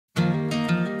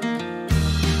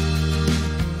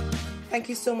Thank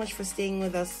you so much for staying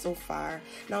with us so far.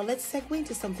 Now let's segue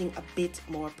into something a bit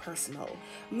more personal.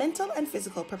 Mental and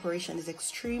physical preparation is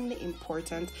extremely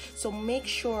important, so make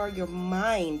sure your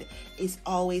mind is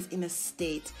always in a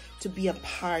state to be a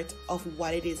part of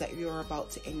what it is that you're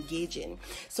about to engage in.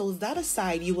 So that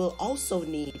aside, you will also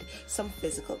need some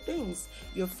physical things.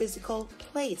 Your physical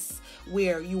place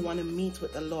where you want to meet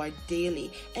with the Lord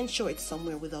daily. Ensure it's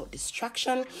somewhere without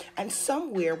distraction and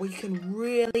somewhere where you can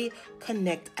really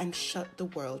connect and shut the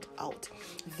world out.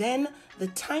 Then the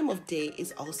time of day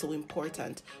is also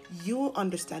important. You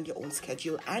understand your own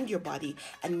schedule and your body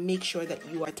and make sure that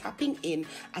you are tapping in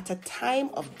at a time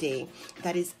of day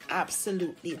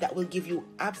that will give you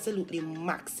absolutely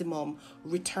maximum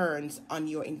returns on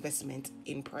your investment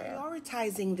in prayer.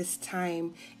 Prioritizing this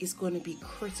time is going to be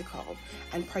critical,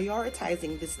 and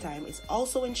prioritizing this time is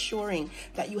also ensuring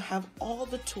that you have all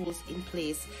the tools in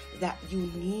place that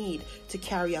you need to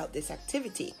carry out this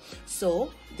activity.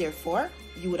 So therefore,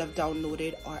 you would have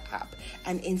downloaded our app,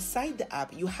 and inside the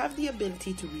app you have the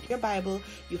ability to read your Bible,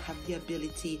 you have the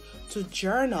ability to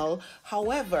journal.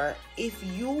 However, if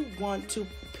you want to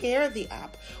pair the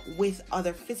app with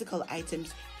other physical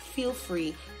items, feel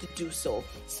free to do so.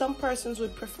 Some persons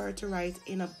would prefer to write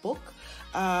in a book.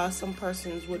 Some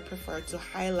persons would prefer to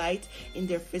highlight in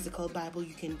their physical Bible.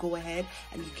 You can go ahead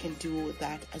and you can do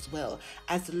that as well,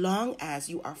 as long as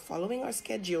you are following our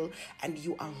schedule and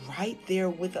you are right there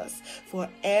with us for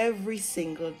every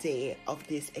single day of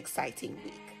this exciting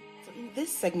week. In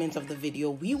this segment of the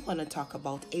video, we want to talk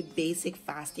about a basic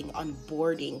fasting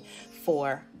onboarding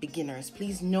for beginners.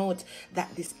 Please note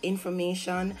that this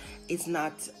information is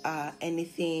not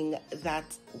anything that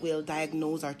will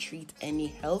diagnose or treat any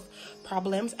health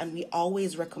problems, and we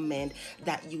always recommend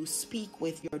that you speak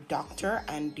with your doctor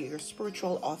and your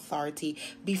spiritual authority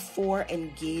before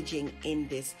engaging in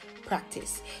this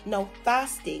practice. Now,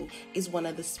 fasting is one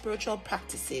of the spiritual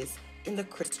practices in the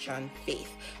Christian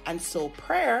faith, and so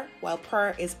prayer, while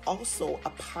prayer is also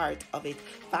a part of it,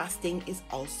 fasting is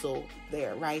also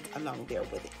there right along there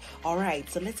with it. All right,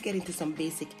 so let's get into some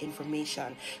basic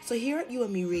information. So here at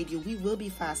UMERADIO, we will be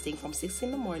fasting from 6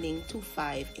 in the morning to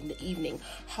 5 in the evening.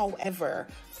 However,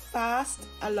 fast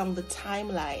along the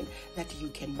timeline that you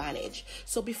can manage.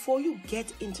 So before you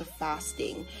get into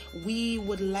fasting, we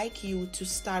would like you to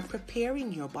start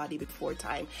preparing your body before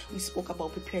time. We spoke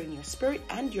about preparing your spirit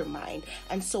and your mind,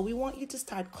 and so we want you to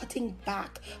start cutting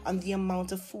back on the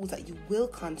amount of food that you will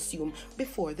consume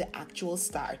before the actual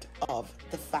start of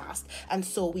the fast. And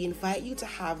so we invite you to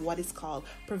have what is called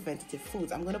preventative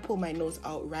foods. I'm going to pull my notes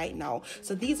out right now.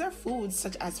 So these are foods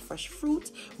such as fresh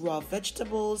fruit, raw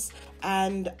vegetables,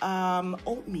 and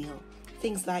oatmeal,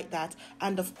 things like that.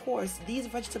 And of course, these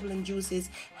vegetable and juices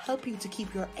help you to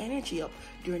keep your energy up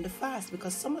during the fast,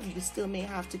 because some of you still may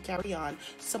have to carry on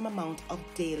some amount of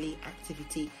daily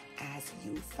activity as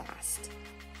you fast.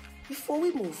 Before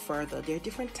we move further, there are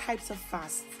different types of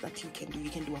fasts that you can do. You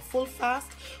can do a full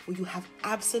fast where you have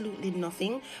absolutely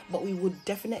nothing, but we would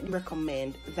definitely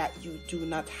recommend that you do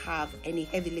not have any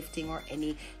heavy lifting or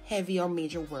any heavy or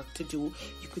major work to do.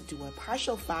 You could do a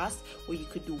partial fast where you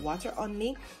could do water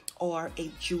only, or a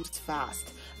juice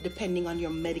fast, depending on your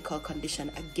medical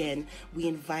condition. Again, we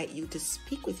invite you to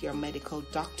speak with your medical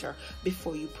doctor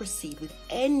before you proceed with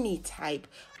any type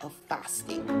of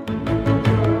fasting.